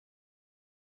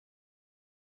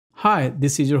Hi,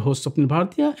 this is your host Swapnil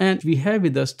Bhartia, and we have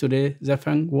with us today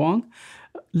Zefeng Wang,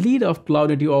 lead of Cloud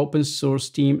Native open source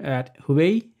team at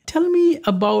Huawei. Tell me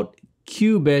about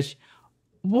KubeEdge.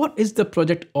 What is the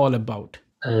project all about?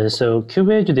 So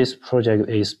KubeEdge, this project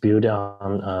is built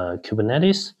on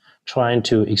Kubernetes, trying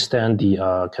to extend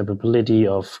the capability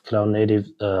of cloud native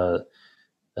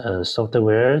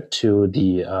software to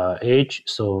the edge,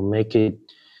 so make it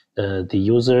the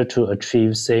user to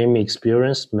achieve same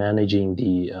experience managing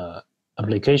the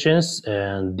applications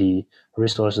and the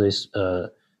resources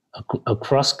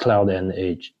across cloud and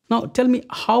edge. Now, tell me,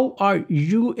 how are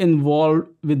you involved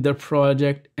with the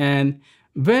project and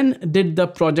when did the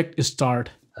project start?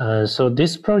 So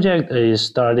this project is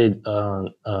started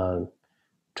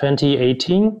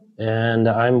 2018, and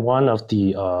I'm one of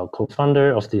the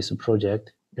co-founder of this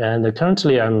project. And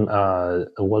currently, I'm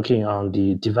working on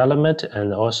the development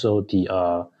and also the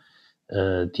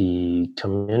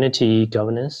community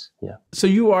governance. Yeah. So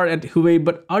you are at Huawei,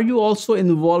 but are you also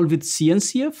involved with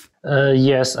CNCF?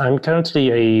 Yes, I'm currently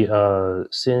a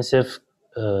CNCF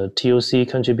TOC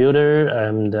contributor,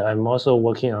 and I'm also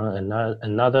working on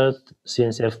another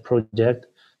CNCF project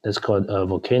that's called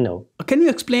Volcano. Can you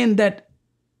explain that?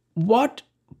 What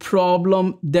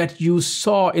problem that you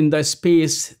saw in the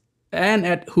space and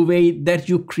at Huawei that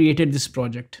you created this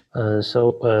project?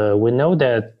 So we know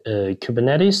that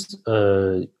Kubernetes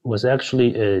was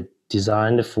actually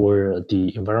designed for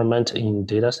the environment in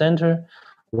data center,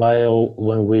 while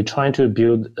when we're trying to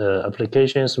build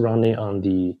applications running on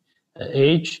the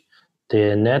edge,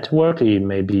 the network it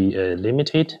may be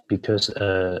limited because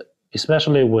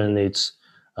especially when it's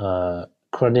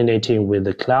coordinating with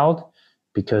the cloud,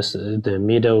 because the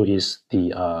middle is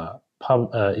the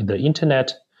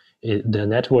internet. The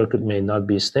network may not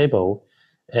be stable,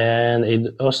 and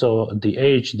it also the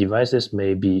edge devices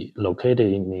may be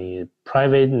located in a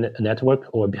private network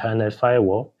or behind a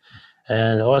firewall,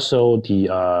 and also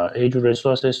the edge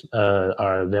resources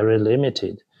are very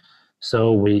limited.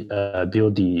 So we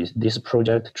build this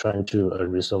project trying to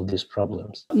resolve these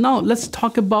problems. Now let's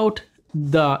talk about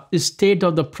the state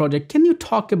of the project. Can you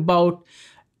talk about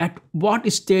at what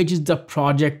stage is the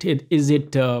project? Is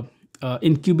it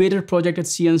incubator project at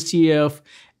CNCF,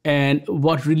 and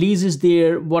what release is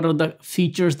there? What are the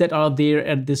features that are there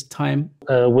at this time?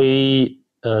 We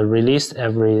release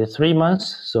every 3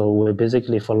 months, so we're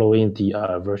basically following the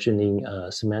versioning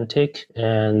semantic,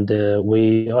 and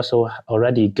we also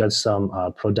already got some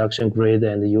production grade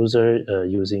and user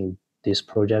using this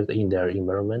project in their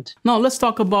environment. Now let's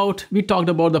talk about, we talked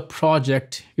about the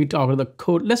project, we talked about the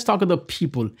code, let's talk about the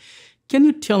people. Can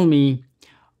you tell me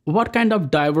what kind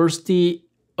of diversity,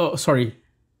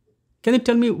 can you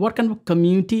tell me what kind of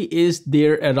community is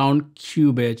there around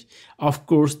KubeEdge? Of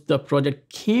course, the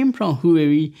project came from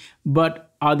Huawei,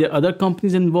 but are there other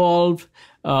companies involved?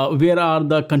 Where are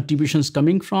the contributions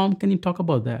coming from? Can you talk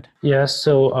about that? Yes,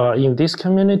 so in this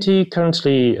community,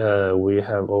 currently we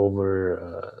have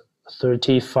over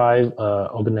 35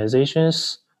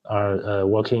 organizations are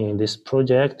working in this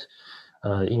project,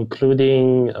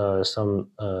 including some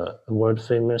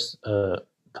world-famous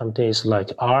companies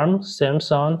like ARM,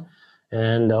 Samsung,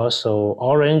 and also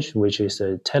Orange, which is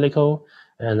a telco.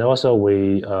 And also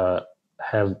we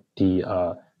have the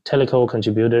telco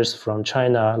contributors from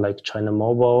China, like China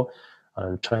Mobile,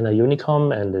 China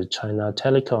Unicom, and China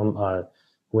Telecom.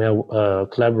 We are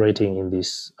collaborating in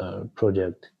this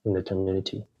project in the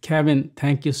community. Kevin,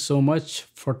 thank you so much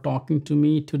for talking to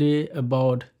me today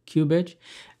about KubeEdge.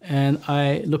 And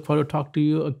I look forward to talk to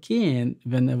you again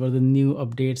whenever the new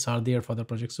updates are there for the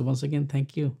project. So once again,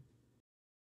 thank you.